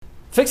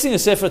Fixing a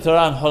Sefer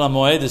Torah on Hol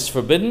Hammo'ed is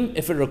forbidden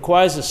if it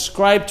requires a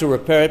scribe to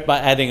repair it by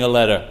adding a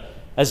letter,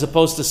 as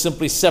opposed to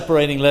simply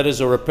separating letters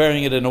or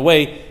repairing it in a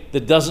way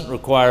that doesn't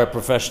require a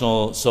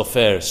professional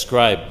sofer,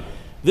 scribe.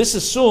 This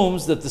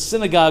assumes that the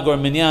synagogue or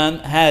minyan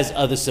has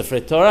other Sefer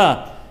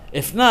Torah.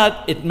 If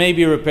not, it may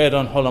be repaired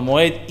on Hol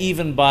Hammo'ed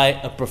even by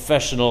a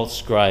professional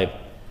scribe.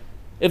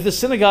 If the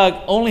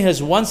synagogue only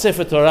has one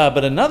Sefer Torah,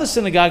 but another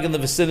synagogue in the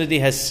vicinity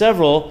has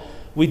several,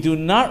 we do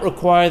not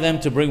require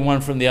them to bring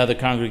one from the other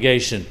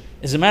congregation.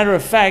 As a matter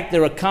of fact,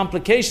 there are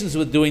complications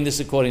with doing this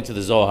according to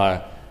the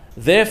Zohar.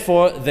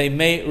 Therefore, they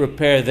may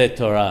repair their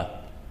Torah.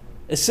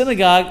 A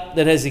synagogue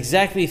that has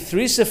exactly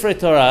 3 Sefer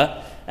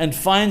Torah and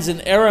finds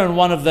an error in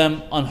one of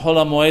them on Hol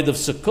Hammo'ed of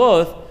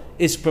Sukkot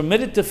is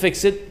permitted to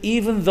fix it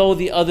even though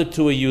the other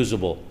 2 are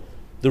usable.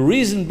 The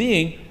reason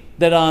being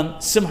that on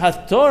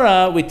Simchat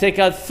Torah we take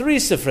out 3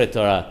 Sefer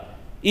Torah.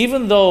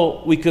 Even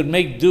though we could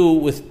make do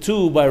with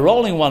 2 by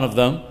rolling one of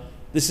them,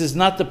 this is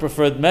not the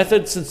preferred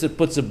method since it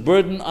puts a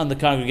burden on the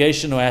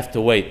congregation who have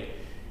to wait.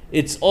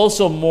 It's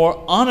also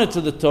more honor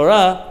to the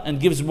Torah and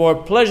gives more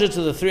pleasure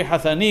to the 3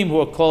 Hathanim who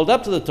are called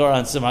up to the Torah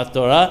on Simchat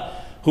Torah,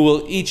 who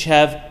will each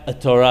have a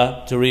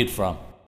Torah to read from.